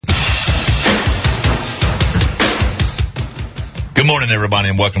morning, everybody,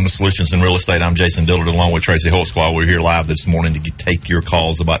 and welcome to Solutions in Real Estate. I'm Jason Dillard, along with Tracy Holtzclaw. We're here live this morning to take your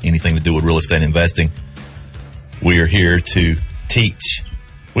calls about anything to do with real estate investing. We are here to teach.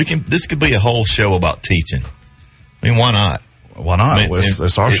 This could be a whole show about teaching. I mean, why not? Why not? I mean,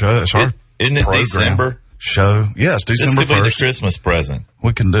 it's our show. It's our isn't it program. December? Show. Yes, December 1st. This could be the Christmas present.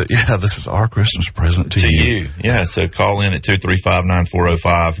 We can do. Yeah, this is our Christmas present to you. Yeah, so call in at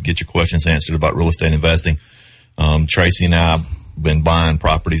 235-9405. Get your questions answered about real estate investing. Tracy and I have been buying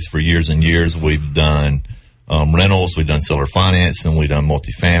properties for years and years. We've done rentals, we've done seller financing, we've done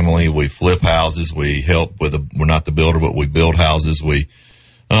multifamily, we flip houses, we help with we're not the builder, but we build houses. We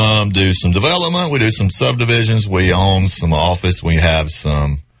do some development, we do some subdivisions, we own some office, we have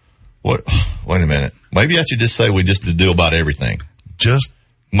some wait a minute. Maybe I should just say we just do about everything. Just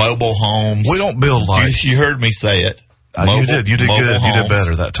mobile homes. We don't build like you heard me say it. You did good. Homes. You did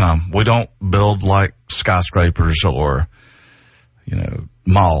better that time. We don't build like skyscrapers or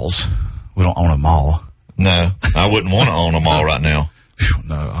malls. We don't own a mall. No, I wouldn't want to own a mall right now.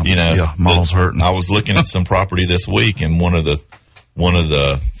 No, malls hurting. I was looking at some property this week, and one of the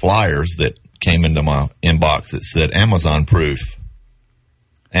flyers that came into my inbox that said Amazon proof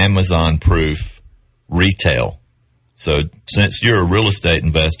retail. So since you're a real estate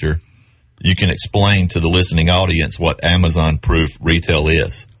investor, you can explain to the listening audience what Amazon proof retail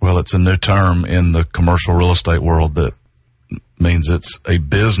is. Well, it's a new term in the commercial real estate world that means it's a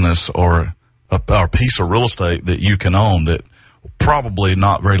business or a piece of real estate that you can own that probably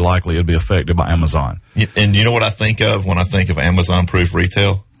not very likely would be affected by Amazon. And you know what I think of when I think of Amazon proof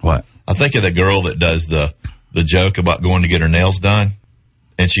retail? What? I think of the girl that does the joke about going to get her nails done,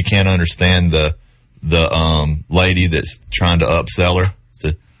 and she can't understand the lady that's trying to upsell her.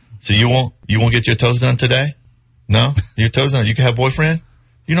 So you won't get your toes done today? No? Your toes done. You can have a boyfriend?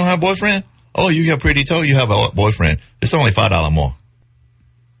 You don't have a boyfriend? Oh, you have pretty toe? You have a boyfriend. It's only $5 more.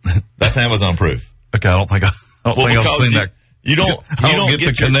 That's Amazon proof. Okay, I don't think I've seen that. You don't get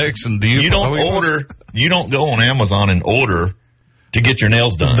the connection. You don't go on Amazon and order to get your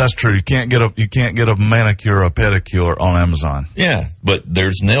nails done. That's true. You can't get a manicure or a pedicure on Amazon. Yeah, but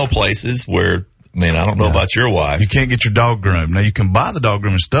there's nail places where, I don't know about your wife. You can't get your dog groomed. Now, you can buy the dog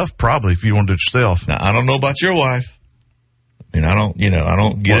grooming stuff probably if you want to do it yourself. Now, I don't know about your wife. I don't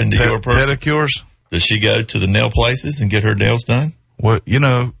get into your person. Pedicures? Does she go to the nail places and get her nails done? Well,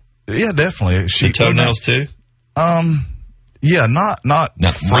 yeah, definitely. The toenails too? Yeah, not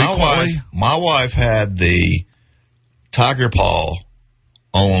frequently. My wife had the tiger paw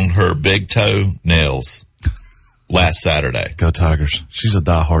on her big toe nails last Saturday. Go Tigers. She's a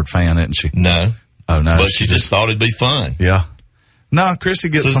diehard fan, isn't she? No. Oh, no. But she just thought it'd be fun. Yeah. No, Chrissy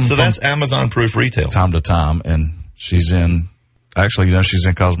gets some. So that's Amazon proof retail. Time to time. And she's in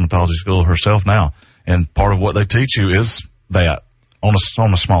cosmetology school herself now. And part of what they teach you is that on a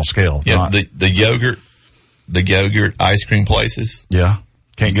small scale. Yeah. The yogurt ice cream places. Yeah.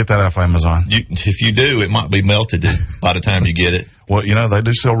 Can't get that off Amazon. If you do, it might be melted by the time you get it. Well, they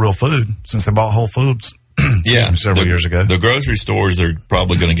do sell real food since they bought Whole Foods. Several years ago. The grocery stores are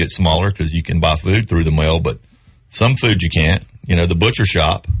probably going to get smaller because you can buy food through the mail, but some food you can't. The butcher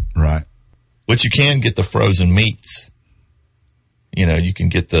shop. Right. But you can get the frozen meats. You can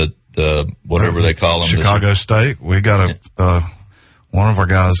get the whatever they call them. Chicago steak. We got one of our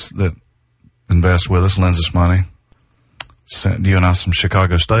guys that invests with us, lends us money, sent you and I some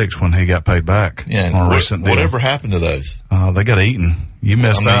Chicago steaks when he got paid back on a recent deal. Whatever happened to those? They got eaten. You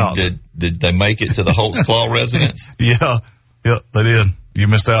missed out. Did they make it to the Holtzclaw residence? Yeah, they did. You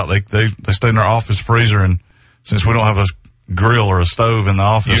missed out. They stayed in our office freezer, and since we don't have a grill or a stove in the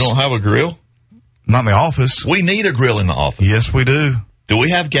office. You don't have a grill? Not in the office. We need a grill in the office. Yes, we do. Do we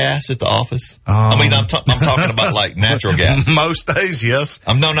have gas at the office? I'm talking about like natural gas. Most days, yes.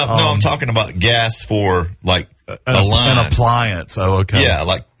 I'm talking about gas for like a line. An appliance. Oh, okay. Yeah,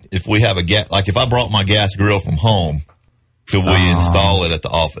 like if we have if I brought my gas grill from home, could we install it at the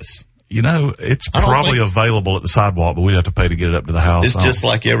office? It's probably available at the sidewalk, but we'd have to pay to get it up to the house. It's just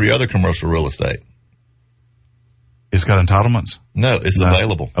like every other commercial real estate. It's got entitlements? No, it's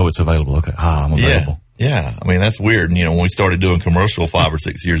available. Oh, it's available. Okay. I'm available. Yeah. That's weird. When we started doing commercial 5 or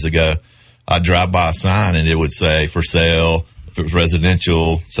 6 years ago, I'd drive by a sign and it would say for sale. If it was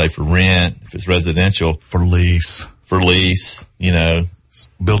residential, say for rent. If it's residential, for lease. Build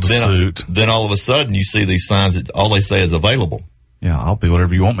a suit. Then all of a sudden you see these signs that all they say is available. Yeah, I'll be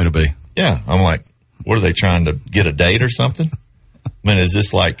whatever you want me to be. Yeah. I'm like, what are they trying to get a date or something? Is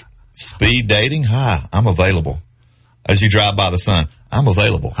this like speed dating? Hi, I'm available. As you drive by the sign, I'm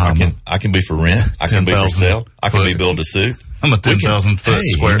available. I can be for rent. I can be for sale. I can be build a suit. I'm a 10,000 foot hey,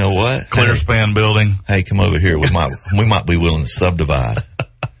 square. You know what? Clear span building. Hey, come over here. We might be willing to subdivide.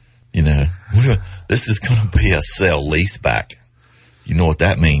 You know, this is going to be a sell lease back. You know what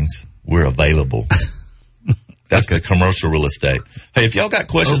that means? We're available. That's the commercial real estate. Hey, if y'all got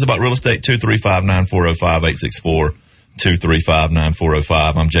questions about real estate, 235-9405,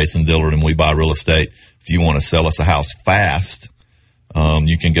 864-235-9405. I'm Jason Dillard, and we buy real estate. If you want to sell us a house fast,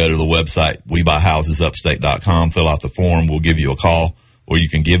 you can go to the website, webuyhousesupstate.com, fill out the form. We'll give you a call, or you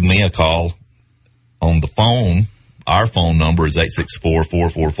can give me a call on the phone. Our phone number is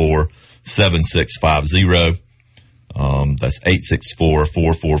 864-444-7650. That's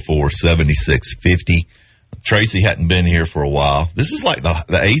 864-444-7650. Tracy hadn't been here for a while. This is like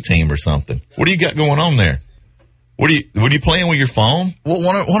the A-team or something. What do you got going on there? What are you playing with your phone? Well,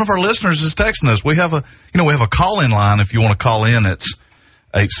 one of our listeners is texting us. We have a call-in line. If you want to call in, it's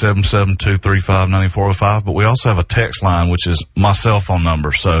 877-235-9405. But we also have a text line, which is my cell phone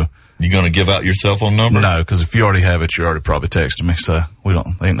number. So you going to give out your cell phone number? No, because if you already have it, you already probably texted me. So there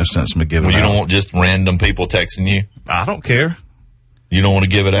ain't no sense in me giving it out. You don't want just random people texting you? I don't care. You don't want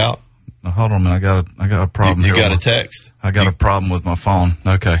to give it out? Now, hold on a minute. I got a problem. You got a text? I got a problem with my phone.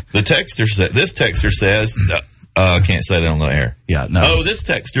 Okay. This texter says, I can't say that on the air. Yeah, no. Oh, this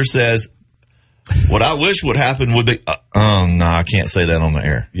texter says, what I wish would happen would be, no, I can't say that on the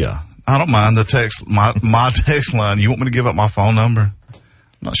air. Yeah. I don't mind the text, my text line. You want me to give up my phone number?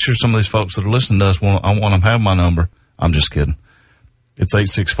 I'm not sure some of these folks that are listening to us I want them to have my number. I'm just kidding. It's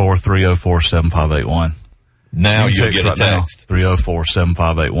 864-304-7581. Now you'll get a text.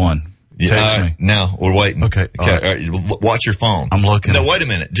 304-7581. Text me. Now, we're waiting. Okay. All right. Watch your phone. I'm looking. No, wait a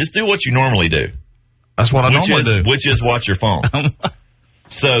minute. Just do what you normally do. That's what I normally do. Which is watch your phone.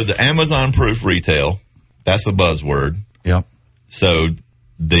 So the Amazon proof retail, that's a buzzword. Yep. So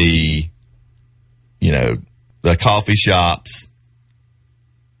the coffee shops,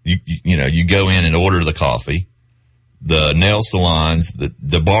 you go in and order the coffee. The nail salons,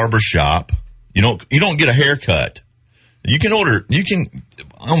 the barber shop, you don't get a haircut. You can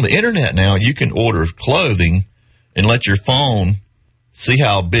on the internet now, you can order clothing and let your phone see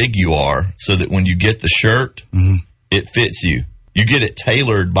how big you are so that when you get the shirt, it fits you. You get it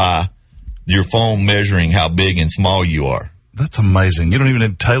tailored by your phone measuring how big and small you are. That's amazing. You don't even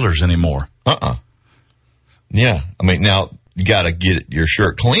need tailors anymore. Yeah. I mean, now you got to get your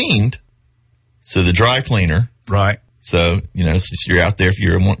shirt cleaned. So the dry cleaner. Right. So, since you're out there, if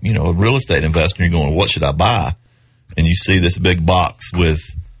you're a real estate investor, you're going, what should I buy? And you see this big box with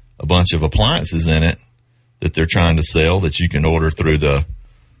a bunch of appliances in it that they're trying to sell that you can order through the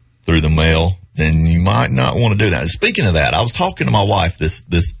mail, then you might not want to do that. Speaking of that, I was talking to my wife this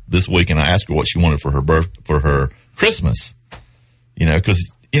week, and I asked her what she wanted for her Christmas.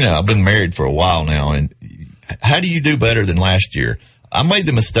 Because I've been married for a while now, and how do you do better than last year? I made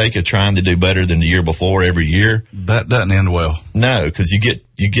the mistake of trying to do better than the year before every year. That doesn't end well. No, because you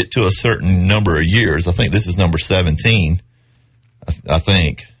get to a certain number of years. I think this is number 17. I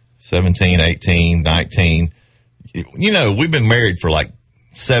think 17, 18, 19. We've been married for like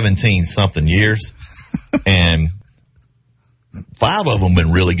 17 something years, and 5 of them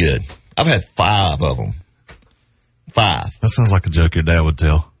been really good. I've had 5 of them. 5. That sounds like a joke your dad would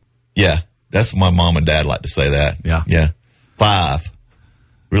tell. Yeah, that's my mom and dad like to say that. Yeah. 5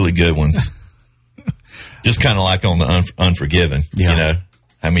 really good ones. Just kind of like on the Unforgiven. Yeah.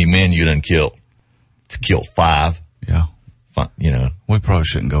 How many men you done killed? Killed 5. Yeah. We probably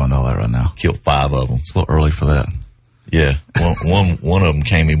shouldn't go into all that right now. Killed 5 of them. It's a little early for that. Yeah. One of them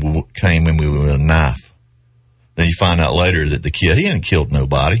came in with a knife. Then you find out later that the kid, he hadn't killed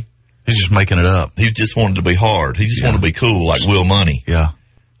nobody. He's just making it up. He just wanted to be hard. He just wanted to be cool, like Will Money. Yeah.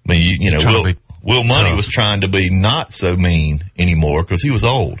 I mean, Will Money was trying to be not so mean anymore because he was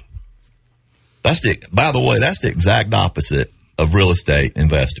old. By the way, that's the exact opposite of real estate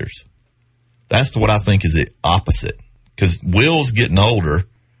investors. That's what I think is the opposite. Because Will's getting older,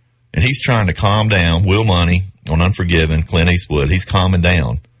 and he's trying to calm down. Will Money on Unforgiven, Clint Eastwood, he's calming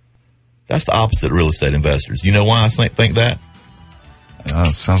down. That's the opposite of real estate investors. You know why I think that?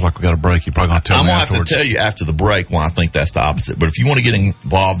 Sounds like we got a break. You're probably going to tell me afterwards. I'm going to have to tell you after the break why I think that's the opposite. But if you want to get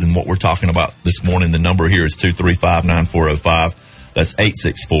involved in what we're talking about this morning, the number here is 235-9405. That's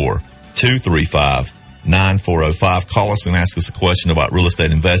 864-235-9405. Call us and ask us a question about real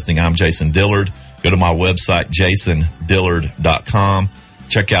estate investing. I'm Jason Dillard. Go to my website, jasondillard.com.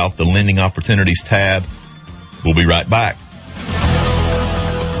 Check out the Lending Opportunities tab. We'll be right back.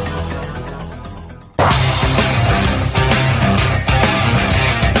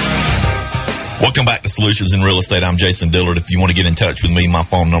 Welcome back to Solutions in Real Estate. I'm Jason Dillard. If you want to get in touch with me, my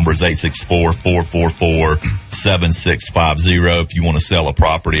phone number is 864-444-7650. If you want to sell a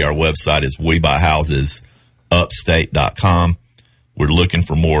property, our website is WeBuyHousesUpstate.com. We're looking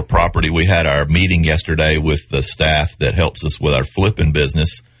for more property. We had our meeting yesterday with the staff that helps us with our flipping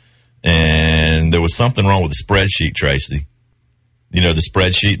business, and there was something wrong with the spreadsheet, Tracy. You know, the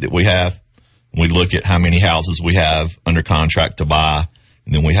spreadsheet that we have, we look at how many houses we have under contract to buy,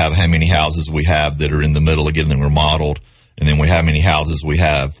 and then we have how many houses we have that are in the middle of getting remodeled, and then we have how many houses we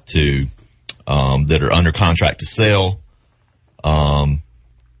have to that are under contract to sell, how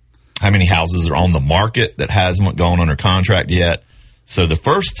many houses are on the market that hasn't gone under contract yet. So the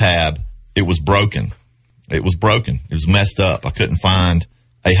first tab, it was broken. It was messed up. I couldn't find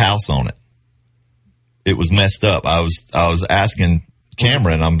a house on it. It was messed up. I was asking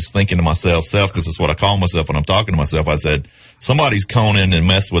Cameron, I was thinking to myself, because it's what I call myself when I'm talking to myself. I said, somebody's gone in and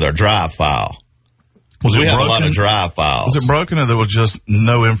messed with our drive file. We have a lot of drive files. Was it broken, or there was just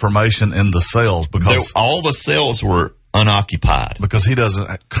no information in the cells? Because all the cells were unoccupied. Because he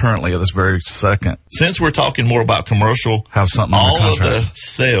doesn't currently at this very second. Since we're talking more about commercial, have something on the contract. All of the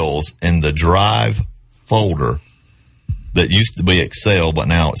cells in the drive folder that used to be Excel, but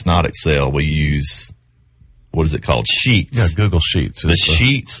now it's not Excel. We use, what is it called? Sheets. Yeah, Google Sheets. The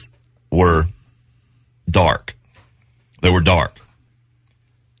sheets were dark. They were dark.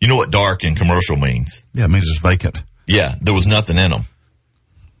 You know what dark in commercial means? Yeah, it means it's vacant. Yeah, there was nothing in them.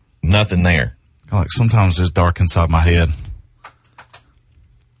 Nothing there. Like sometimes it's dark inside my head.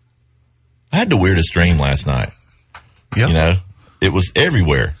 I had the weirdest dream last night. Yep. You know, it was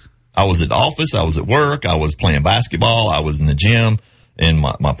everywhere. I was at the office. I was at work. I was playing basketball. I was in the gym, and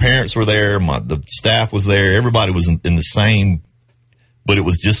my parents were there. The staff was there. Everybody was in the same, but it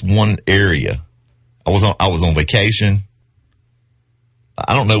was just one area. I was on vacation.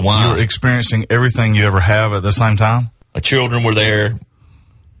 I don't know why. You were experiencing everything you ever have at the same time? My children were there.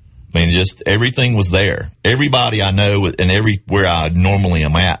 I mean, just everything was there. Everybody I know and everywhere I normally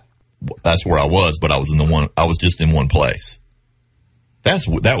am at, that's where I was, but I was just in one place.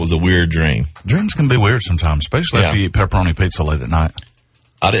 That was a weird dream. Dreams can be weird sometimes, especially if you eat pepperoni pizza late at night.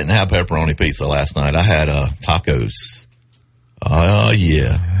 I didn't have pepperoni pizza last night. I had tacos. Oh,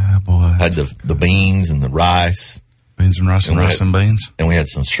 yeah. Yeah, boy. Had the beans and the rice. Beans and rice and rice and beans. And we had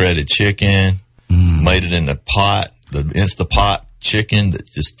some shredded chicken. Made it in the pot, the Instapot chicken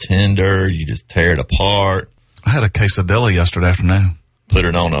that's just tender. You just tear it apart. I had a quesadilla yesterday afternoon. Put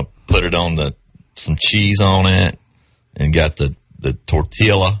it on some cheese on it, and got the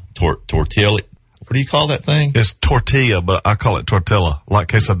tortilla. What do you call that thing? It's tortilla, but I call it tortilla, like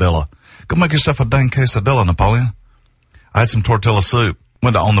quesadilla. Go make yourself a dang quesadilla, Napoleon. I had some tortilla soup.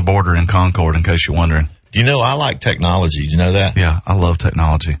 Went to On the Border in Concord, in case you're wondering. Do you know I like technology? Do you know that? Yeah, I love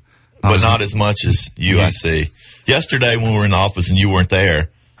technology. But not as much as you, I see. Yesterday when we were in the office and you weren't there,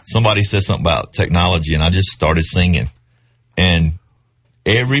 somebody said something about technology, and I just started singing. And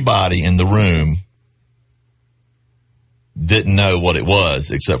everybody in the room didn't know what it was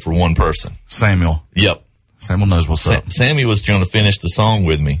except for one person. Samuel. Yep. Samuel knows what's up. Sammy was trying to finish the song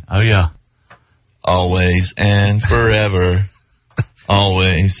with me. Oh, yeah. Always and forever.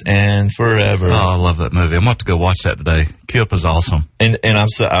 Always and forever. Oh, I love that movie. I'm about to go watch that today. Kip is awesome. And I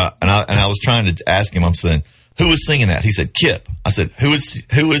was trying to ask him. I'm saying, who was singing that? He said, Kip. I said, who is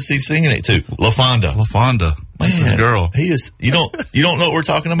he singing it to? LaFonda. That's his girl. He is. You don't know what we're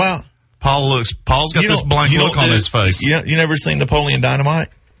talking about? Paul's got this blank look on his face. You never seen Napoleon Dynamite?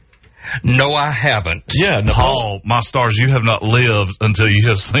 No, I haven't. Yeah, Paul, my stars, you have not lived until you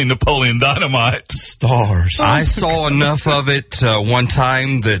have seen Napoleon Dynamite. Stars. I saw enough of it one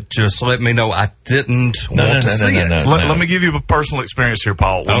time that just let me know I didn't want to see it. Let me give you a personal experience here,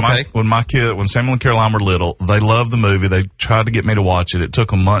 Paul. When Samuel and Caroline were little, they loved the movie. They tried to get me to watch it. It took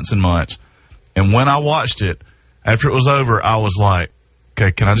them months and months. And when I watched it, after it was over, I was like,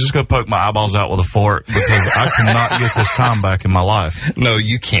 okay, can I just go poke my eyeballs out with a fork? Because I cannot get this time back in my life. No,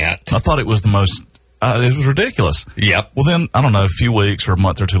 you can't. I thought it was the most, it was ridiculous. Yep. Well, then, I don't know, a few weeks or a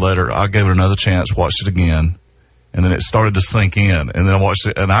month or two later, I gave it another chance, watched it again, and then it started to sink in. And then I watched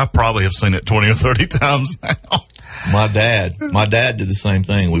it, and I probably have seen it 20 or 30 times now. My dad did the same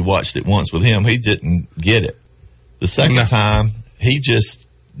thing. We watched it once with him. He didn't get it. The second time, he just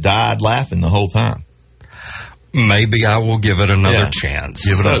died laughing the whole time. Maybe I will give it another chance.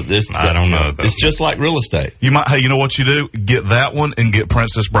 Give it up. I don't know, though. It's just like real estate. You know what you do? Get that one and get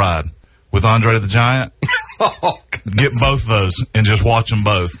Princess Bride with Andre the Giant. Get both those and just watch them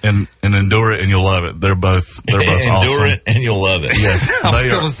both and endure it, and you'll love it. They're both awesome. Endure it and you'll love it. Yes. I was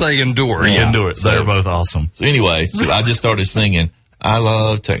going to say endure. Yeah. Endure it. They're both awesome. So anyway, I just started singing, I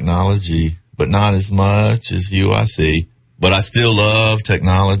love technology. but not as much as you I see. But I still love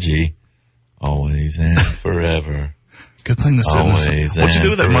technology, always and forever. Good thing to say. What'd you do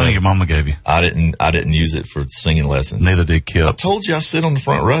with that money your mama gave you? I didn't use it for singing lessons. Neither did Kip. I told you I sit on the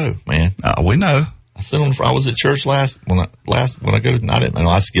front row, man. We know. I sit on the front. I was at church when I didn't know.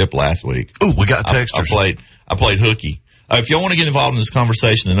 I skipped last week. Oh, we got texters. I played hooky. If y'all want to get involved in this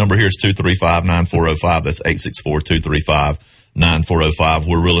conversation, the number here is 235-9405. That's 864-235-9405.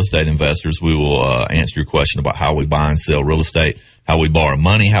 We're real estate investors. We will answer your question about how we buy and sell real estate, how we borrow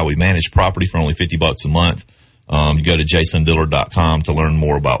money, how we manage property for only $50 a month. You go to jasondiller.com to learn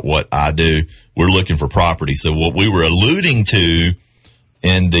more about what I do. We're looking for property. So what we were alluding to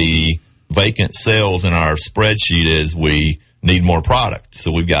in the vacant sales in our spreadsheet is we need more product.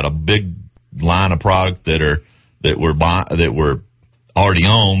 So we've got a big line of product that we're already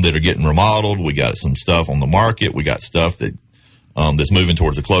on that are getting remodeled. We got some stuff on the market. We got stuff that that's moving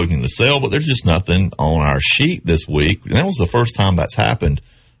towards the closing of the sale, but there's just nothing on our sheet this week. And that was the first time that's happened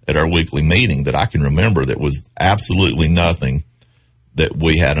at our weekly meeting that I can remember. That was absolutely nothing that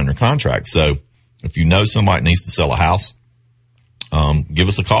we had under contract. So if you know somebody that needs to sell a house, give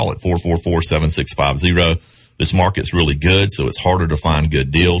us a call at 444-7650. This market's really good, so it's harder to find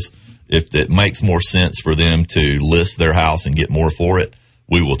good deals. If it makes more sense for them to list their house and get more for it,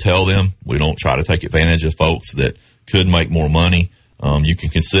 we will tell them. We don't try to take advantage of folks that could make more money. You can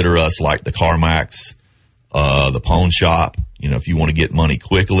consider us like the CarMax, the pawn shop. If you want to get money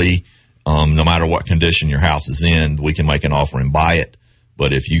quickly, no matter what condition your house is in, we can make an offer and buy it.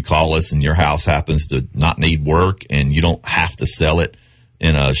 But if you call us and your house happens to not need work and you don't have to sell it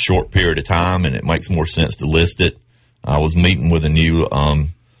in a short period of time and it makes more sense to list it. I was meeting with a new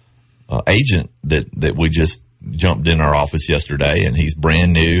agent that we just jumped in our office yesterday, and he's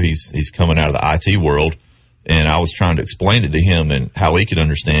brand new. He's coming out of the IT world, and I was trying to explain it to him and how he could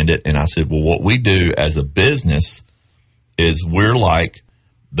understand it. And I said, well, what we do as a business is we're like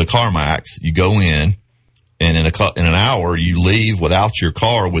the CarMax. You go in, and in an hour you leave without your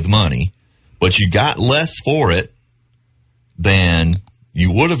car with money, but you got less for it than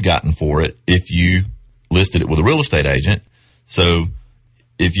you would have gotten for it if you listed it with a real estate agent. So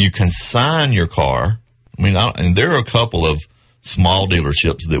if you consign your car, and there are a couple of small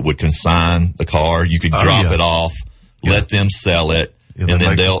dealerships that would consign the car. You could drop it off, let them sell it, and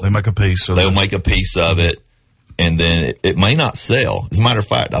then they'll make a piece of it, and then it may not sell. As a matter of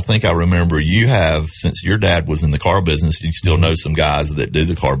fact, I think I remember you have, since your dad was in the car business, you still know some guys that do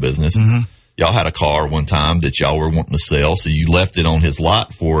the car business. Mm-hmm. Y'all had a car one time that y'all were wanting to sell, so you left it on his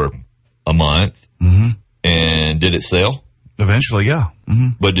lot for a month, and did it sell? Eventually, yeah.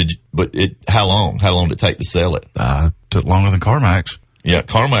 Mm-hmm. How long? How long did it take to sell it? Took longer than CarMax. Yeah,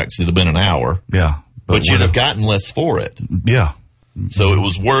 CarMax would have been an hour. Yeah. But you'd have gotten less for it. Yeah. So it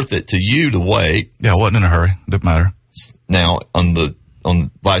was worth it to you to wait. Yeah, I wasn't in a hurry. Didn't matter. Now, on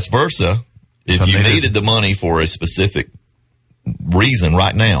vice versa, if you needed the money for a specific reason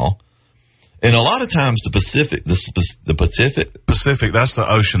right now, and a lot of times the Pacific, that's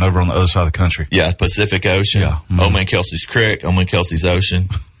the ocean over on the other side of the country. Yeah, Pacific Ocean. Yeah. Mm-hmm. Old Man Kelsey's Creek, Old Man Kelsey's Ocean.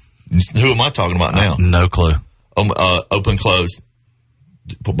 Who am I talking about now? No clue. Open, close,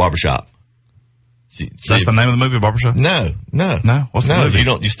 barbershop. That's the name of the movie, Barbershop? No. What's the movie?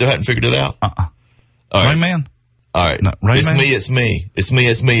 You still hadn't figured it out? All right. Rain Man? All right. No, It's me. It's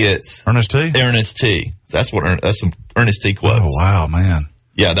Ernest T? Ernest T. That's some Ernest T quotes. Oh, wow, man.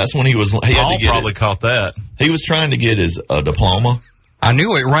 Yeah, that's when he Paul probably caught that. He was trying to get his diploma. I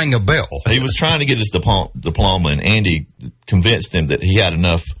knew it rang a bell. He was trying to get his diploma, and Andy convinced him that he had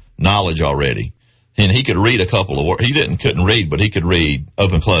enough knowledge already. And he could read a couple of words. He couldn't read, but he could read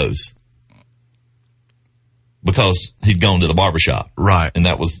open, close. Because he'd gone to the barbershop. Right. And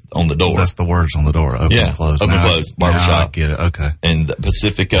that was on the door. That's the words on the door. Open, close. Open, close, barbershop. I get it. Okay. And the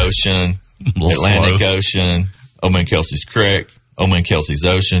Pacific Ocean, Atlantic Ocean, Old Man Kelsey's Creek, Old Man Kelsey's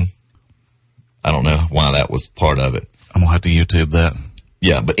Ocean. I don't know why that was part of it. I'm going to have to YouTube that.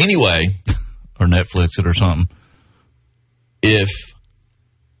 Yeah, but anyway. Or Netflix it or something. If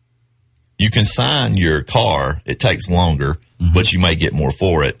you consign your car, it takes longer, but you may get more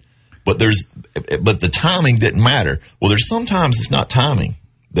for it. But the timing didn't matter. Well, there's sometimes it's not timing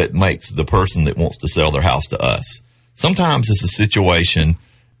that makes the person that wants to sell their house to us. Sometimes it's a situation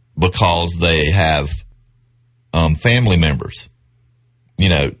because they have family members.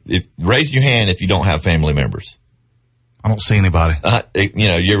 Raise your hand if you don't have family members. I don't see anybody.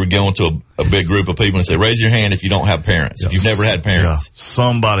 You ever go into a big group of people and say, raise your hand if you don't have parents, if you've never had parents. Yeah.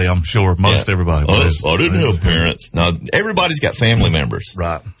 Somebody, I'm sure, everybody. I didn't have parents. Now, everybody's got family members.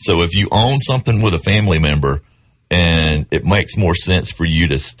 Right. So if you own something with a family member and it makes more sense for you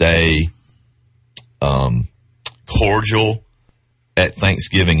to stay cordial at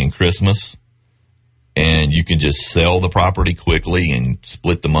Thanksgiving and Christmas, and you can just sell the property quickly and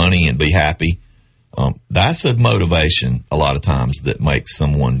split the money and be happy. That's a motivation a lot of times that makes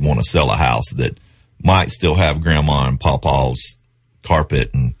someone want to sell a house that might still have grandma and papa's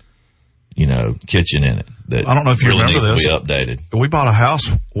carpet and, kitchen in it. That I don't know if you really remember needs this. to be updated. We bought a house.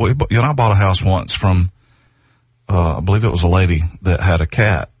 You and I bought a house once from, I believe it was a lady that had a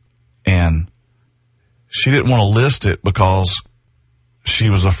cat, and she didn't want to list it because she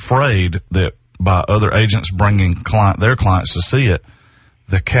was afraid that by other agents bringing their clients to see it,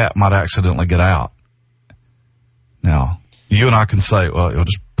 the cat might accidentally get out. Now, you and I can say, well, you'll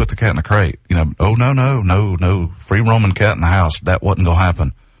just put the cat in a crate. Oh, no, free roaming cat in the house. That wasn't going to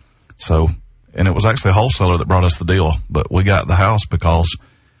happen. So, and it was actually a wholesaler that brought us the deal, but we got the house because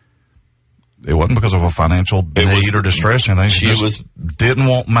it wasn't because of a financial need or distress or anything. She didn't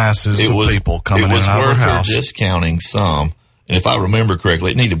want masses of people coming in and out of her house. It was worth her discounting some. And if I remember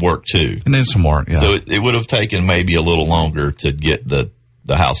correctly, it needed work too. It needed some work, yeah. So it would have taken maybe a little longer to get the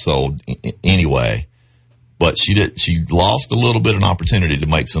house sold anyway. But she lost a little bit of an opportunity to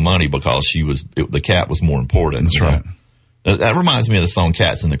make some money because the cat was more important. That's right. That reminds me of the song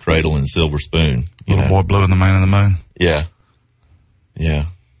Cats in the Cradle and Silver Spoon. Little Boy Blue and the Man in the Moon. Yeah. Yeah.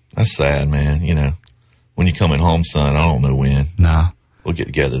 That's sad, man. When you're coming home, son, I don't know when. Nah. We'll get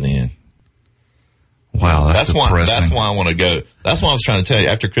together then. Wow, that's depressing. That's why I want to go. That's why I was trying to tell you,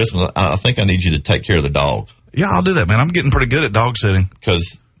 after Christmas, I think I need you to take care of the dog. Yeah, I'll do that, man. I'm getting pretty good at dog sitting.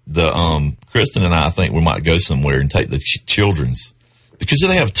 Because Kristen and I think we might go somewhere and take the children's. Because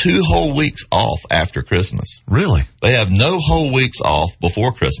they have 2 whole weeks off after Christmas. Really? They have no whole weeks off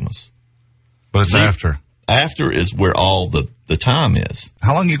before Christmas. But it's after. After is where all the time is.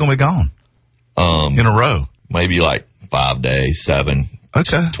 How long are you going to be gone? In a row? Maybe like 5 days, 7,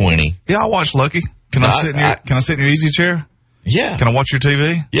 okay. 20. Yeah, I'll watch Lucky. Can I sit in your easy chair? Yeah. Can I watch your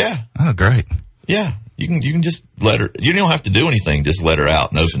TV? Yeah. Oh, great. Yeah. You can just let her, you don't have to do anything, just let her out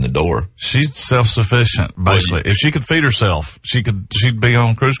and open the door. She's self-sufficient, basically. If she could feed herself, she'd be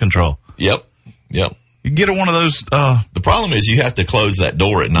on cruise control. Yep. You get her one of those, The problem is you have to close that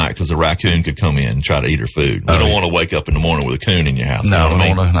door at night because a raccoon could come in and try to eat her food. We don't want to wake up in the morning with a coon in your house. No,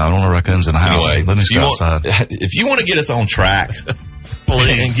 I don't want raccoons in the house. Anyway, Let me stay outside. If you want to get us on track,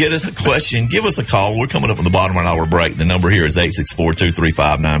 please, and get us a question, give us a call. We're coming up on the bottom of an hour break. The number here is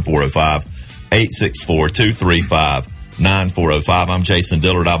 864-235-9405. 864-235-9405. I'm Jason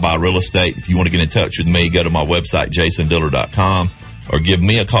Dillard. I buy real estate. If you want to get in touch with me, go to my website, jasondillard.com, or give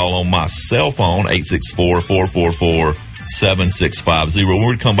me a call on my cell phone, 864-444-7650. When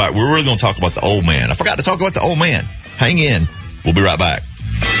we come back, we're really going to talk about the old man. I forgot to talk about the old man. Hang in. We'll be right back.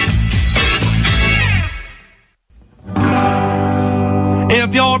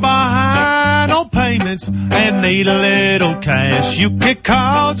 If you're behind on payments and need a little cash, you can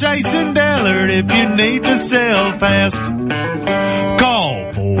call Jason Dillard if you need to sell fast.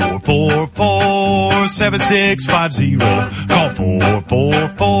 Call 444-7650. Call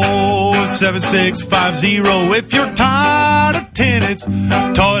 444-7650. If you're tired of tenants,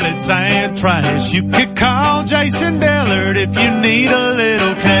 toilets, and trash, you can call Jason Dillard if you need a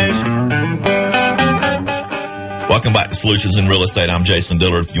little cash. Welcome back to Solutions in Real Estate. I'm Jason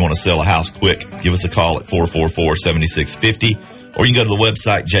Dillard. If you want to sell a house quick, give us a call at 444-7650, or you can go to the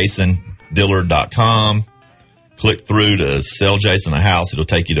website, jasondillard.com. Click through to sell Jason a house. It'll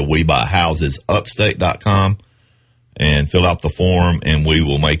take you to WeBuyHousesUpstate.com and fill out the form, and we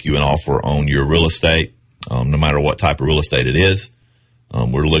will make you an offer on your real estate, no matter what type of real estate it is.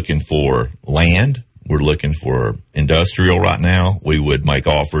 We're looking for land. We're looking for industrial right now. We would make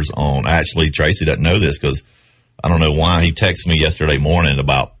offers on, actually, Tracy doesn't know this because I don't know why. He texted me yesterday morning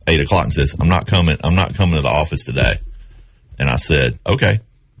about 8 o'clock and says, I'm not coming to the office today. And I said, okay,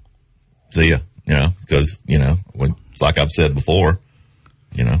 see ya, because, like I've said before,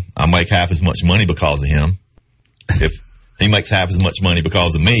 I make half as much money because of him. If he makes half as much money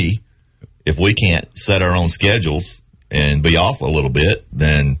because of me, if we can't set our own schedules and be off a little bit,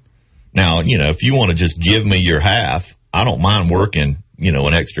 then now, if you want to just give me your half, I don't mind working,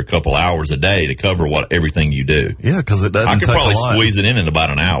 an extra couple hours a day to cover everything you do. Yeah, because it doesn't take a lot. I could probably squeeze it in about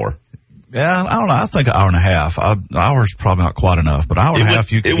an hour. Yeah, I don't know. I think an hour and a half. An hour's probably not quite enough, but an hour and a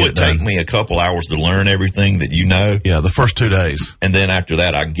half you could get done. It would take me a couple hours to learn everything that you know. Yeah, the first 2 days. And then after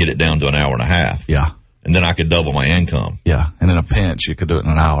that, I could get it down to an hour and a half. Yeah. And then I could double my income. Yeah, and in a pinch, you could do it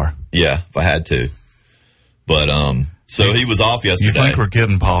in an hour. Yeah, if I had to. But, so he was off yesterday. You think we're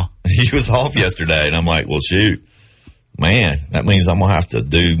kidding, Paul? He was off yesterday, and I'm like, well, shoot. Man, that means I'm going to have to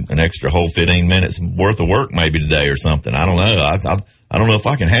do an extra whole 15 minutes worth of work maybe today or something. I don't know. I don't know if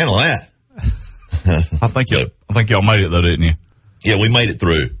I can handle that. I think y'all made it though, didn't you? Yeah, we made it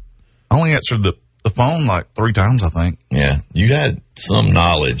through. I only answered the phone like 3 times, I think. Yeah, you had some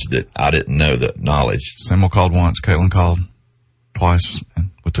knowledge that I didn't know that knowledge. Samuel called once, Caitlin called twice,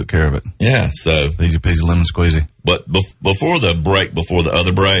 and we took care of it. Yeah, so. Easy peasy lemon squeezy. But before the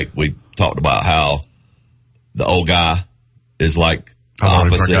other break, we talked about how the old guy is like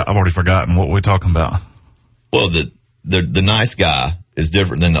opposite. I've already forgotten what we're talking about. Well, the nice guy is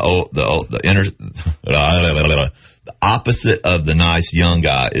different than the opposite of the nice young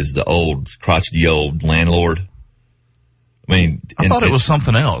guy is the crotchety old landlord. I mean, I thought it was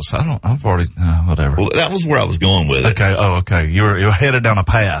something else. Whatever. Well, that was where I was going with it. Okay. Oh, okay. You're headed down a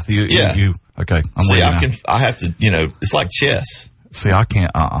path. Okay. I have to, it's like chess. See, I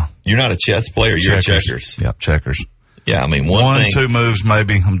can't, You're not a chess player. You're a checkers. Yep. Checkers. Yeah. I mean, 2 moves,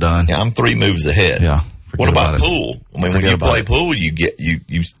 maybe I'm done. Yeah. I'm 3 moves ahead. Yeah. What about pool? I mean, when you play pool, you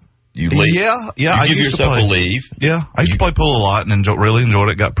leave. Yeah. You give yourself a leave. Yeah. I used to play pool a lot and really enjoyed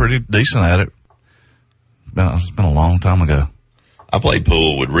it. Got pretty decent at it. It's been a long time ago. I played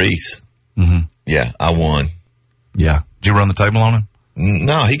pool with Reese. Mm-hmm. Yeah, I won. Yeah. Did you run the table on him?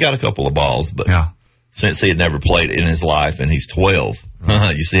 No, he got a couple of balls, but since he had never played in his life and he's 12,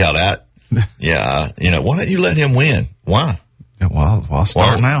 you see how that? Yeah. Why don't you let him win? Why? Yeah, well, I'll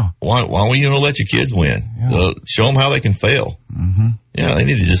start now. Why won't you let your kids win? Yeah. Show them how they can fail. Mm-hmm. Yeah, they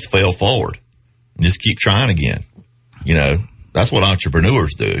need to just fail forward and just keep trying again. That's what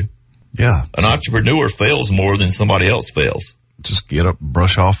entrepreneurs do. Yeah. An entrepreneur fails more than somebody else fails. Just get up,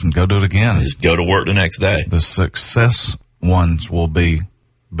 brush off, and go do it again. Just go to work the next day. The success ones will be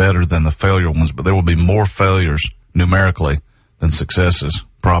better than the failure ones, but there will be more failures numerically than successes,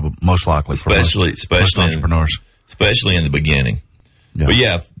 probably most likely for most entrepreneurs. Especially in the beginning. Yeah. But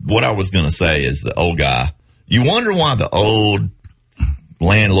yeah, what I was going to say is the old guy. You wonder why the old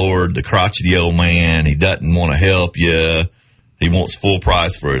landlord, the crotchety old man, he doesn't want to help you. He wants full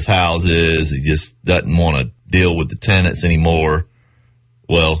price for his houses. He just doesn't want to deal with the tenants anymore.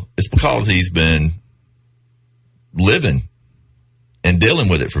 Well, it's because he's been living and dealing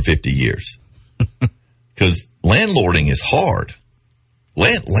with it for 50 years. Because landlording is hard.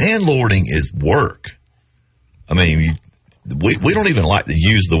 Landlording is work. I mean, we don't even like to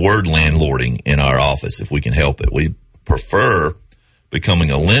use the word landlording in our office if we can help it. We prefer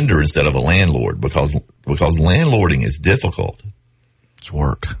becoming a lender instead of a landlord because landlording is difficult. It's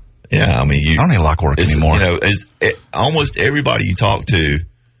work. Yeah, I mean, I don't even like work anymore. Almost everybody you talk to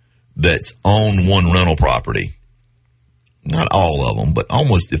that's owned one rental property, not all of them, but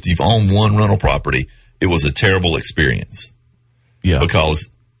almost if you've owned one rental property, it was a terrible experience. Yeah. Because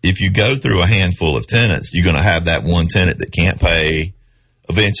if you go through a handful of tenants, you're going to have that one tenant that can't pay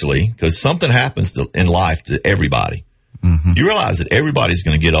eventually because something happens in life to everybody. Mm-hmm. You realize that everybody's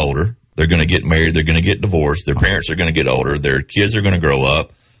going to get older. They're going to get married. They're going to get divorced. Their parents are going to get older. Their kids are going to grow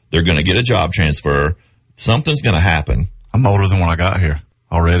up. They're going to get a job transfer. Something's going to happen. I'm older than when I got here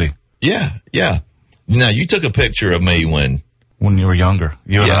already. Yeah, yeah. Now, you took a picture of me when you were younger.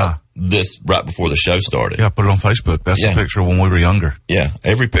 You and I. This right before the show started. Yeah, I put it on Facebook. That's a picture when we were younger. Yeah,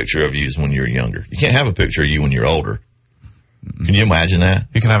 every picture of you is when you were younger. You can't have a picture of you when you're older. Can you imagine that?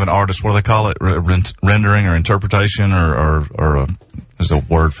 You can have an artist, what do they call it? Rendering or interpretation or there's a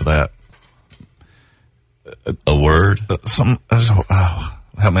word for that. A word?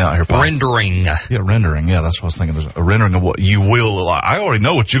 Help me out here, Paul. Rendering. Yeah, rendering. Yeah, that's what I was thinking. There's a rendering of what you will look like. I already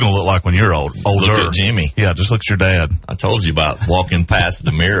know what you're going to look like when you're older. Look at Jimmy. Yeah, just look at your dad. I told you about walking past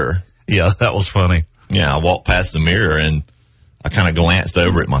the mirror. Yeah, that was funny. Yeah, I walked past the mirror and I kind of glanced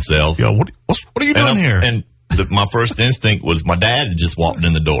over at myself. Yeah, what are you doing here? And my first instinct was my dad had just walked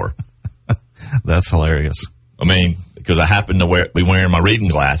in the door. That's hilarious. I mean, because I happened to be wearing my reading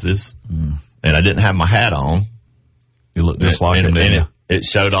glasses and I didn't have my hat on. You look just like him, didn't you? It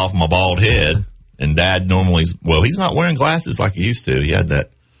showed off my bald head. And Dad normally, he's not wearing glasses like he used to. He had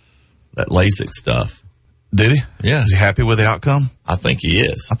that LASIK stuff. Did he? Yeah. Is he happy with the outcome? I think he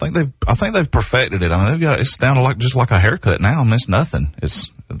is. I think they've perfected it. I mean, it's down to just like a haircut now. I mean, it's nothing.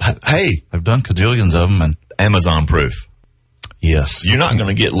 They've done cajillions of them and Amazon proof. Yes. You're not going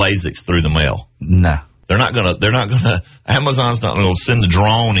to get LASIKs through the mail. No. Amazon's not going to send the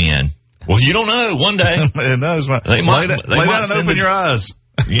drone in. Well, you don't know. One day. It knows. They might lay down and open your eyes.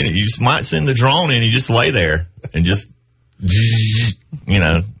 You just might send the drone in. You just lay there and just,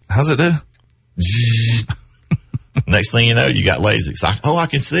 How's it do? Next thing you know, you got LASIKs. I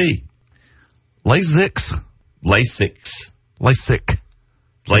can see. LASIKs? LASIKs. LASIK.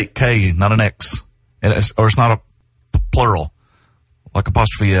 It's like K, not an X. And it's not a plural. Like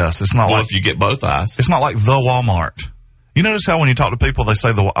apostrophe S. It's not if you get both eyes. It's not like the Walmart. You notice how when you talk to people, they say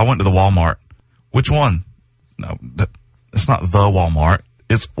I went to the Walmart. Which one? No, it's not the Walmart.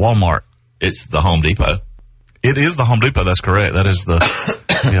 It's Walmart. It's the Home Depot. It is the Home Depot. That's correct. That is the,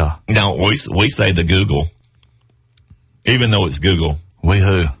 yeah. Now, we say the Google, even though it's Google. We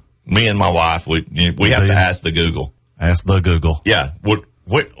who? Me and my wife, we have to ask the Google. Ask the Google. Yeah.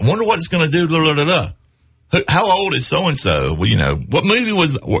 Wonder what it's going to do. Blah, blah, blah, blah. How old is so-and-so? Well, what movie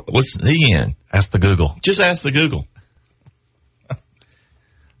was he in? Ask the Google. Just ask the Google.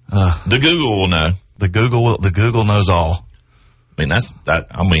 The Google will know. The Google knows all.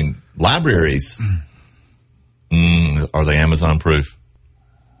 I mean, libraries, are they Amazon proof?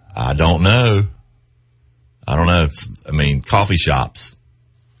 I don't know. I mean, coffee shops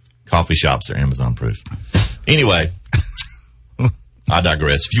are Amazon proof. Anyway, I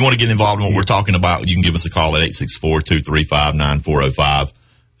digress. If you want to get involved in what we're talking about, you can give us a call at 864-235-9405,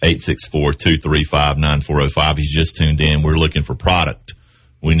 864-235-9405. If you just tuned in, we're looking for product.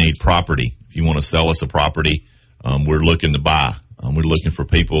 We need property. If you want to sell us a property, we're looking to buy. We're looking for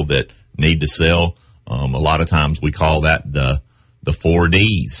people that need to sell. A lot of times we call that the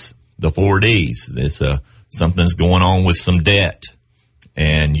 4Ds. The 4Ds. It's something's going on with some debt,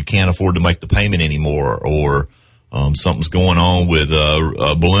 and you can't afford to make the payment anymore, or something's going on with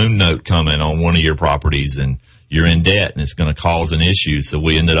a balloon note coming on one of your properties, and you're in debt, and it's going to cause an issue. So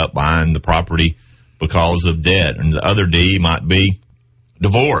we ended up buying the property because of debt. And the other D might be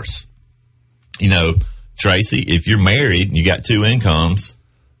divorce. Tracy, if you're married and you got two incomes,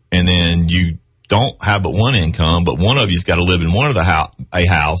 and then you don't have but one income, but one of you's got to live in one of a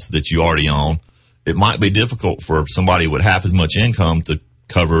house that you already own, it might be difficult for somebody with half as much income to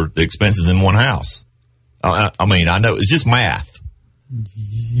cover the expenses in one house. I know it's just math.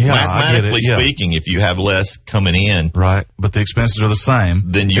 Yeah, mathematically speaking, if you have less coming in, right, but the expenses are the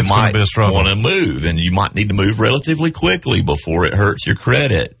same, then you might want to move, and you might need to move relatively quickly before it hurts your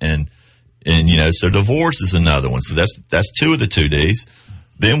credit. And so divorce is another one. So that's two of the 2Ds.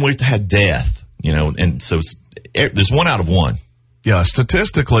 Then we've had death, and so there's 1 out of 1. Yeah,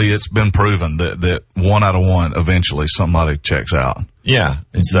 statistically, it's been proven that 1 out of 1 eventually somebody checks out. Yeah,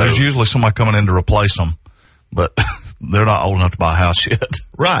 and so there's usually somebody coming in to replace them, but they're not old enough to buy a house yet.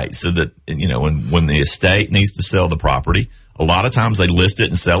 Right. So that, when the estate needs to sell the property, a lot of times they list it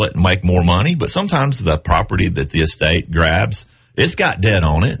and sell it and make more money. But sometimes the property that the estate grabs, it's got debt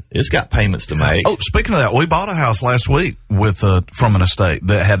on it. It's got payments to make. Oh, speaking of that, we bought a house last week from an estate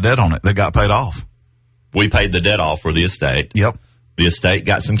that had debt on it that got paid off. We paid the debt off for the estate. Yep. The estate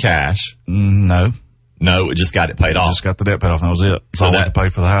got some cash. No, it just got it paid off. Just got the debt paid off, and that was it. So I had to pay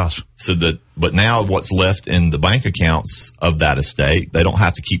for the house. But now what's left in the bank accounts of that estate, they don't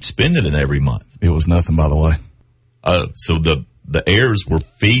have to keep spending it every month. It was nothing, by the way. Oh, so the heirs were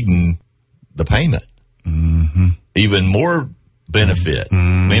feeding the payment. Mm-hmm. Even more benefit. Mm-hmm.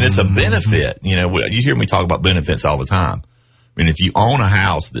 I mean, it's a benefit. You hear me talk about benefits all the time. I mean, if you own a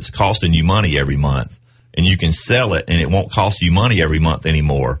house that's costing you money every month, and you can sell it and it won't cost you money every month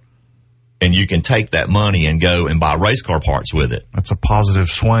anymore, and you can take that money and go and buy race car parts with it. That's a positive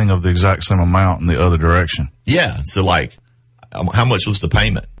swing of the exact same amount in the other direction. Yeah. So how much was the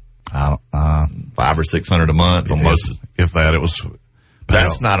payment? $500 or $600 a month almost. If that, it was.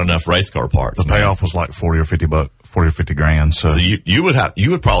 That's not enough race car parts. The payoff was like $40 or $50 grand. So you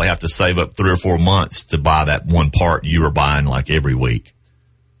would probably have to save up 3 or 4 months to buy that one part you were buying like every week.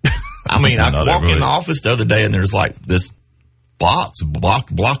 I mean, I walked in the office the other day and there's like this box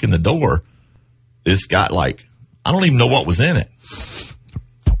blocking the door. It's got I don't even know what was in it.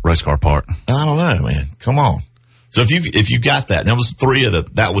 Race car part. I don't know, man. Come on. So if you got that, that was 3 of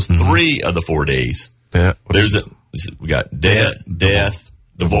the 4Ds. Yeah. We got death,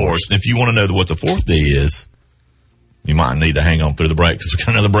 divorce. And if you want to know what the 4th D is, you might need to hang on through the break because we've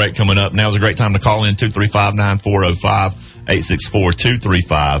got another break coming up. Now's a great time to call in 235-9405,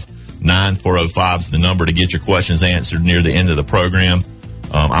 864-235-9405 is the number to get your questions answered near the end of the program.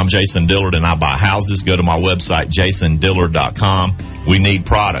 I'm Jason Dillard and I buy houses. Go to my website, jasondillard.com. We need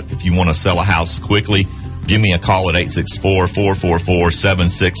product. If you want to sell a house quickly, give me a call at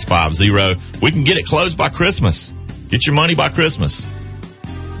 864-444-7650. We can get it closed by Christmas. Get your money by Christmas.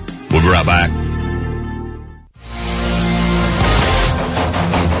 We'll be right back.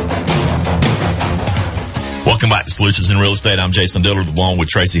 Welcome back to Solutions in Real Estate. I'm Jason Dillard along with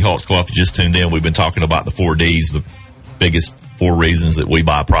Tracy Holtzclaw. If you just tuned in, we've been talking about the 4Ds, the biggest 4 reasons that we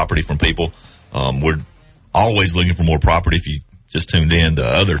buy property from people. We're always looking for more property. If you just tuned in, the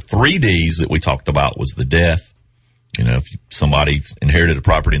other 3Ds that we talked about was the death. If somebody's inherited a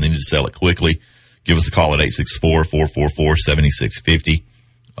property and they need to sell it quickly, give us a call at 864-444-7650.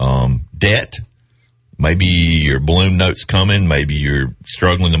 Debt. Maybe your balloon note's coming. Maybe you're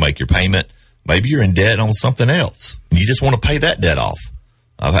struggling to make your payment. Maybe you're in debt on something else. And you just want to pay that debt off.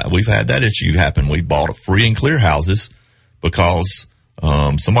 We've had that issue happen. We bought free and clear houses because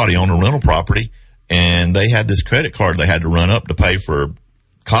somebody owned a rental property and they had this credit card they had to run up to pay for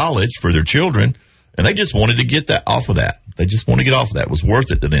college for their children, and they just wanted to get that off of that. They just want to get off of that. It was worth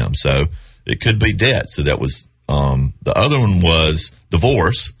it to them. So it could be debt. So that was the other one was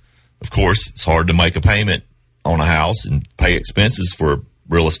divorce. Of course, it's hard to make a payment on a house and pay expenses for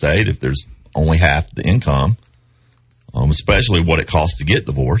real estate if there's only half the income, especially what it costs to get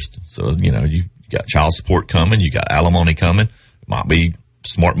divorced. So, you got child support coming, you got alimony coming. It might be a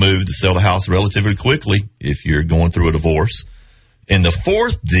smart move to sell the house relatively quickly if you're going through a divorce. And the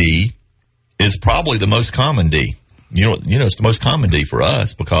fourth D is probably the most common D. It's the most common D for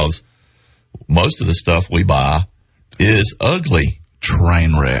us because most of the stuff we buy is ugly.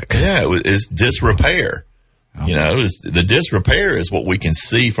 Train wreck. Yeah, it's disrepair. The disrepair is what we can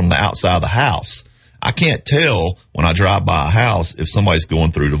see from the outside of the house. I can't tell when I drive by a house if somebody's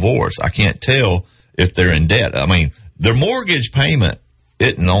going through divorce. I can't tell if they're in debt. I mean, their mortgage payment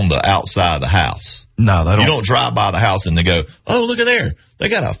isn't on the outside of the house. No, they don't. You don't drive by the house and they go, oh, look at there. They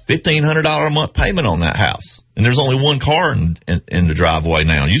got a $1,500 a month payment on that house. And there's only one car in the driveway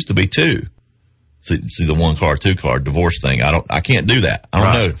now. It used to be two. See the 1 car, 2 car divorce thing. I can't do that.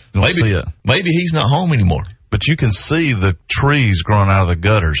 I don't know. Maybe he's not home anymore. But you can see the trees growing out of the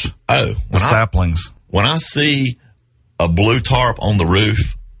gutters. Oh, saplings. When I see a blue tarp on the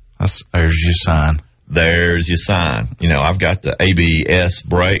roof, there's your sign. There's your sign. I've got the ABS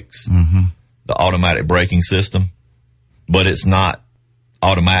brakes, the automatic braking system, but it's not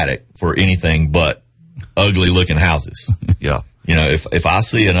automatic for anything but ugly looking houses. Yeah. If I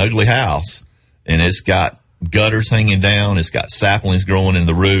see an ugly house and it's got gutters hanging down, it's got saplings growing in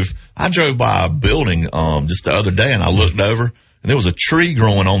the roof. I drove by a building just the other day and I looked over and there was a tree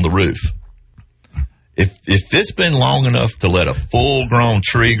growing on the roof. If it's been long enough to let a full-grown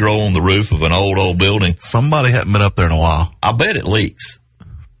tree grow on the roof of an old building, somebody hadn't been up there in a while. I bet it leaks.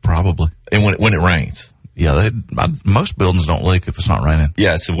 Probably. And when it rains. Yeah, most buildings don't leak if it's not raining.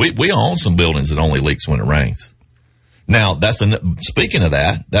 Yeah, so we own some buildings that only leaks when it rains. Now, speaking of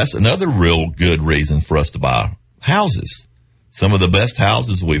that, that's another real good reason for us to buy houses. Some of the best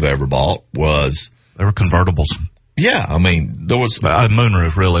houses we've ever bought they were convertibles. Yeah, I mean, there was a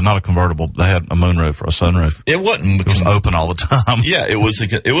moonroof, really, not a convertible. They had a moonroof or a sunroof. It wasn't. It was open all the time. Yeah, it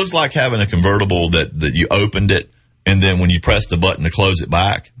was like having a convertible that you opened it, and then when you pressed the button to close it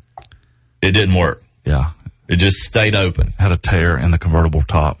back, it didn't work. Yeah. It just stayed open. Had a tear in the convertible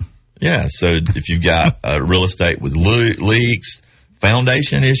top. Yeah, so if you've got real estate with leaks,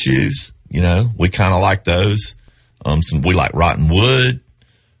 foundation issues, we kind of like those. We like rotten wood,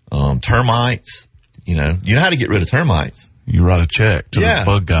 termites. You know how to get rid of termites. You write a check to the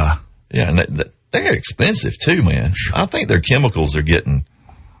bug guy. Yeah, and they're expensive too, man. I think their chemicals are getting.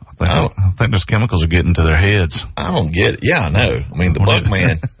 I think those chemicals are getting to their heads. I don't get it. Yeah, I know. I mean, the bug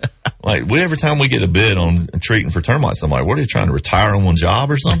man, every time we get a bid on treating for termites, I'm like, what are you trying to retire on one job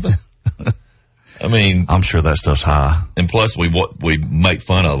or something? I mean, I'm sure that stuff's high. And plus, we make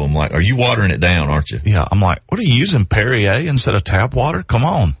fun of them. Like, are you watering it down, aren't you? Yeah, I'm like, what are you using, Perrier instead of tap water? Come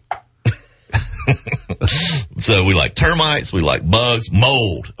on. So we like termites, we like bugs,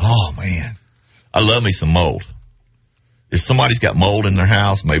 mold. Oh man, I love me some mold. If somebody's got mold in their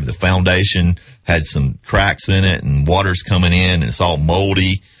house, maybe the foundation had some cracks in it and water's coming in and it's all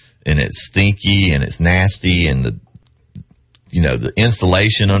moldy and it's stinky and it's nasty and the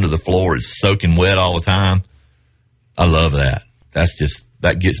insulation under the floor is soaking wet all the time. I love that.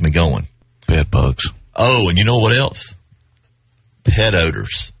 That gets me going. Bed bugs. Oh, and you know what else? Pet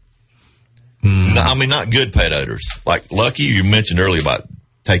odors. No, I mean, not good pet odors. Like Lucky, you mentioned earlier about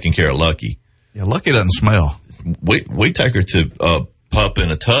taking care of Lucky. Yeah, Lucky doesn't smell. We take her to pup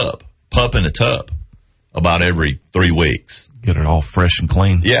in a tub about every 3 weeks. Get her all fresh and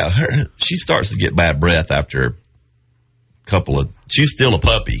clean. Yeah, she starts to get bad breath after she's still a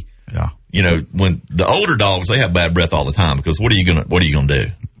puppy. Yeah. When the older dogs, they have bad breath all the time because what are you gonna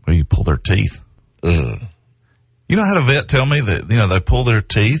do? Well, you pull their teeth. Ugh. I had a vet tell me that, they pull their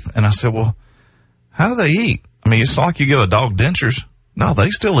teeth. And I said, well, how do they eat? I mean, it's not like you give a dog dentures. No, they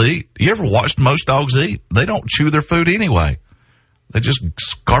still eat. You ever watched most dogs eat? They don't chew their food anyway. They just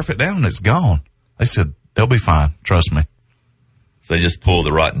scarf it down and it's gone. They said, they'll be fine. Trust me. So they just pull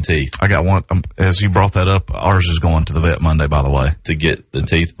the rotten teeth. I got one. As you brought that up, ours is going to the vet Monday, by the way. To get the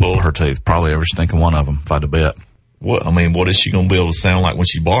teeth pulled? Her teeth. Probably every stinking one of them, if I had to bet. What is she going to be able to sound like when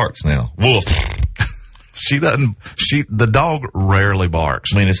she barks now? Woof. The dog rarely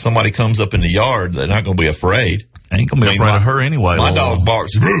barks. I mean, if somebody comes up in the yard, they're not going to be afraid. Ain't going to be afraid of her anyway. My dog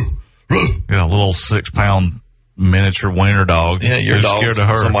barks. Yeah, a little 6-pound miniature wiener dog. Yeah, your Who's dog. scared of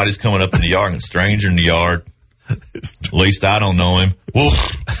her. Somebody's coming up in the yard, and a stranger in the yard. At least I don't know him.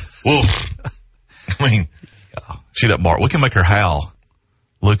 Woof, woof. I mean, She doesn't bark. We can make her howl.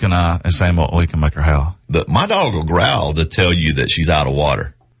 Luke and I and Samuel, we can make her howl. my dog will growl to tell you that she's out of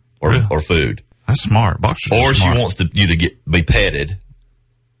water or Really? or food, That's smart. Boxers or are she smart. wants you to be petted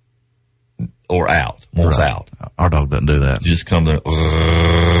or wants Right. out. Our dog doesn't do that. She just comes in.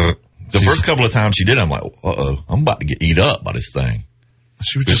 The first couple of times she did, I'm like, I'm about to get eat up by this thing.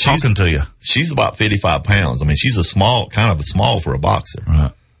 She was just she's- talking to you. She's about 55 pounds. I mean, she's kind of a small for a boxer.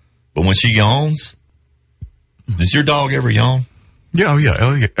 Right. But when she yawns, does your dog ever yawn? Yeah, oh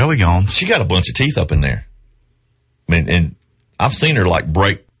yeah. Ellie yawns. She got a bunch of teeth up in there. I mean, and I've seen her like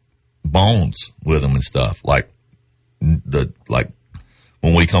break bones with them and stuff. Like when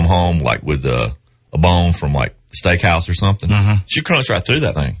we come home, like with a bone from like steakhouse or something, she crunch right through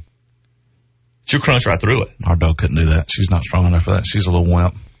that thing. She'll crunch right through it. Our dog couldn't do that. She's not strong enough for that. She's a little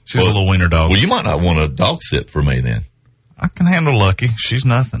wimp. She's a little wiener dog. Well, you might not want a dog sit for me then. I can handle Lucky. She's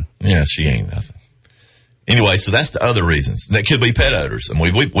nothing. Yeah, she ain't nothing. Anyway, so that's the other reasons. That could be pet odors. And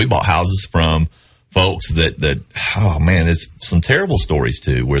we bought houses from folks that oh man, there's some terrible stories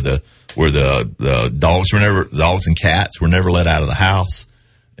too, where the dogs and cats were never let out of the house,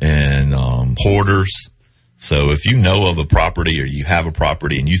 and hoarders. So if you know of a property or you have a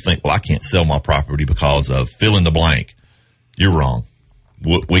property and you think, well, I can't sell my property because of fill in the blank, you're wrong.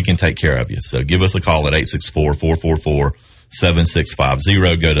 We can take care of you. So give us a call at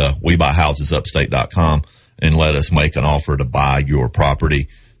 864-444-7650. Go to WeBuyHousesUpstate.com and let us make an offer to buy your property,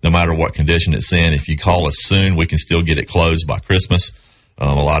 no matter what condition it's in. If you call us soon, we can still get it closed by Christmas.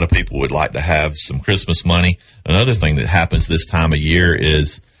 A lot of people would like to have some Christmas money. Another thing that happens this time of year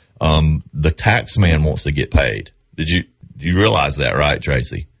is the tax man wants to get paid. Do you realize that, right,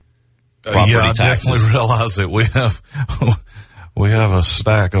 Tracy? Property Yeah, I taxes. definitely realize that we have a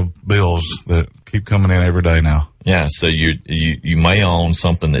stack of bills that keep coming in every day now. Yeah, so you may own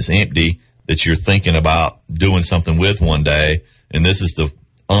something that's empty that you're thinking about doing something with one day, and this is the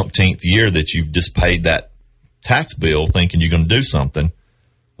umpteenth year that you've just paid that tax bill thinking you're going to do something.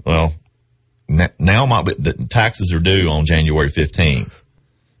 Well, now the taxes are due on January 15th.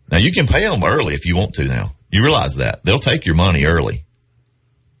 Now, you can pay them early if you want to now. You realize that. They'll take your money early.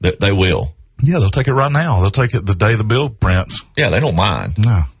 They will. Yeah, they'll take it right now. They'll take it the day the bill prints. Yeah, they don't mind.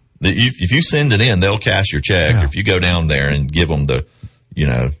 No. If you send it in, they'll cash your check. Yeah. If you go down there and give them the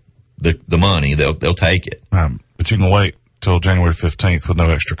money, they'll take it. But you can wait till January 15th with no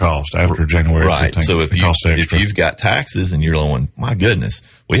extra cost after January 15th. Right. So if you've got taxes and you're going, my goodness,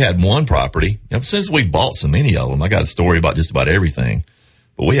 we had one property. Since we bought so many of them, I got a story about just about everything.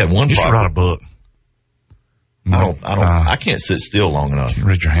 But we had one You should property. write a book. I can't sit still long enough. Can't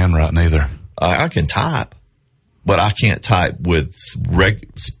read your handwriting either. I can type, but I can't type with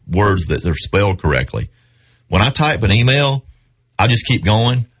words that are spelled correctly. When I type an email, I just keep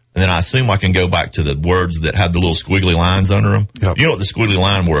going, and then I assume I can go back to the words that have the little squiggly lines under them. Yep. You know what the squiggly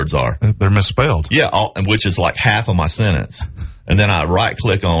line words are? They're misspelled. Yeah, which is like half of my sentence. And then I right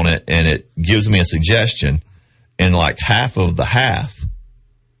click on it, and it gives me a suggestion, and like half of the half,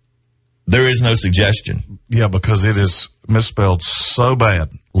 there is no suggestion. Yeah, because it is misspelled so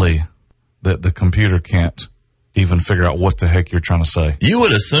badly that the computer can't even figure out what the heck you're trying to say. You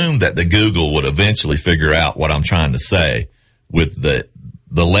would assume that the Google would eventually figure out what I'm trying to say with the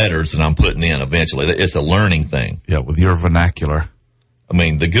letters that I'm putting in eventually. It's a learning thing. Yeah, with your vernacular. I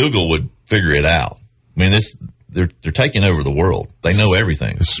mean, the Google would figure it out. I mean, they're taking over the world. They know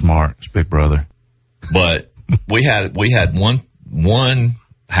everything. It's smart. It's Big Brother. But we had one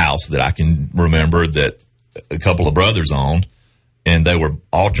house that I can remember that a couple of brothers owned, and they were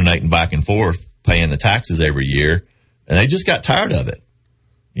alternating back and forth paying the taxes every year, and they just got tired of it.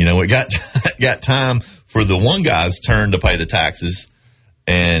 It got time for the one guy's turn to pay the taxes,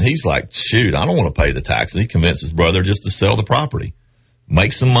 and he's like, shoot, I don't want to pay the taxes. He convinced his brother just to sell the property,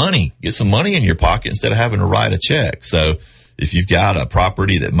 make some money, get some money in your pocket instead of having to write a check. So if you've got a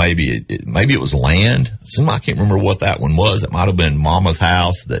property that maybe it was land, I can't remember what that one was. It might have been Mama's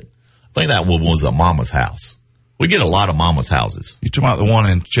house. I think that one was a Mama's house. We get a lot of Mama's houses. You talking about the one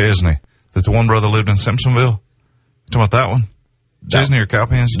in Chesney that the one brother lived in Simpsonville? You talking about that one? Chesney or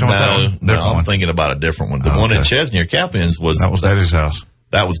Cowpens? You talking about that one? No, I'm thinking about a different one. The one in Chesney or Cowpens that was Daddy's house.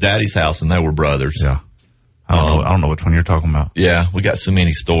 That was Daddy's house, and they were brothers. Yeah. I don't know which one you're talking about. Yeah, we got so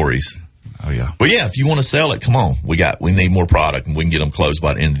many stories. Oh yeah. But yeah, if you want to sell it, come on. We need more product, and we can get them closed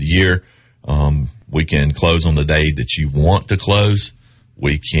by the end of the year. We can close on the day that you want to close.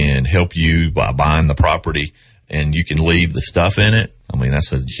 We can help you by buying the property and you can leave the stuff in it. I mean,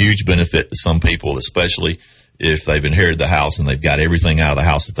 that's a huge benefit to some people, especially if they've inherited the house and they've got everything out of the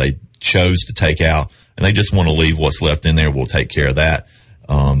house that they chose to take out, and they just want to leave what's left in there. We'll take care of that.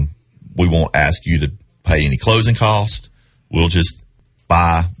 We won't ask you to pay any closing costs. We'll just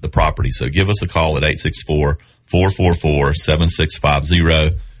buy the property. So give us a call at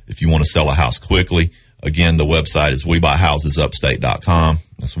 864-444-7650 if you want to sell a house quickly. Again, the website is WeBuyHousesUpstate.com.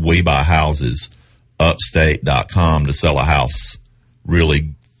 That's WeBuyHousesUpstate.com to sell a house really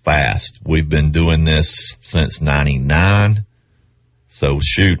fast. We've been doing this since 99. So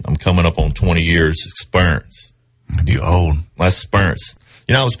shoot, I'm coming up on 20 years experience. You old. That's experience.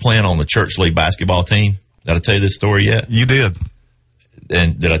 You know, I was playing on the church league basketball team. Did I tell you this story yet? You did.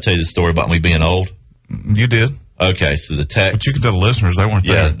 And did I tell you the story about me being old? You did. Okay, so the text. But you can tell the listeners they weren't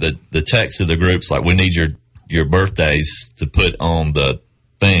there. Yeah, the text of the group's like, we need your birthdays to put on the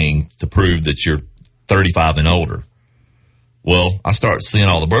thing to prove that you're 35 and older. Well, I started seeing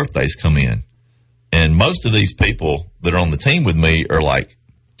all the birthdays come in. And most of these people that are on the team with me are like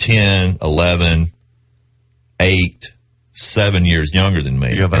 10, 11, 8, 7 years younger than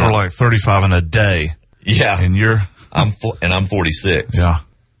me. Yeah, they were like 35 in a day. Yeah. And I'm 46. Yeah.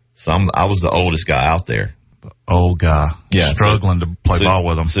 So I was the oldest guy out there. The old guy. Yeah. Struggling to play ball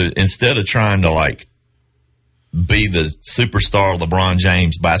with them. So instead of trying to like be the superstar LeBron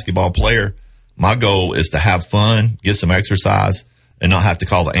James basketball player, my goal is to have fun, get some exercise, and not have to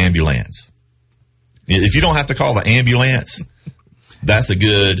call the ambulance. If you don't have to call the ambulance, that's a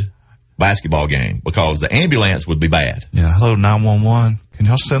good basketball game, because the ambulance would be bad. Yeah. Hello, 911. Can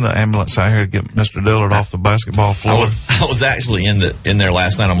y'all send an ambulance out here to get Mr. Dillard off the basketball floor? I was actually in there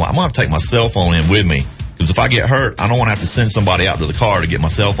last night. I'm like, I'm going to have to take my cell phone in with me, because if I get hurt, I don't want to have to send somebody out to the car to get my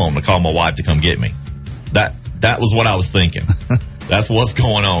cell phone to call my wife to come get me. That was what I was thinking. That's what's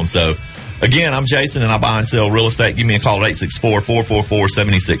going on. So, again, I'm Jason, and I buy and sell real estate. Give me a call at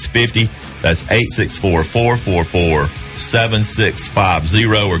 864-444-7650. That's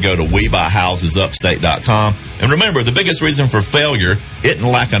 864-444-7650, or go to WeBuyHousesUpstate.com. And remember, the biggest reason for failure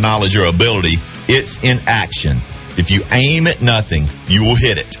isn't lack of knowledge or ability. It's inaction. If you aim at nothing, you will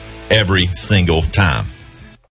hit it every single time.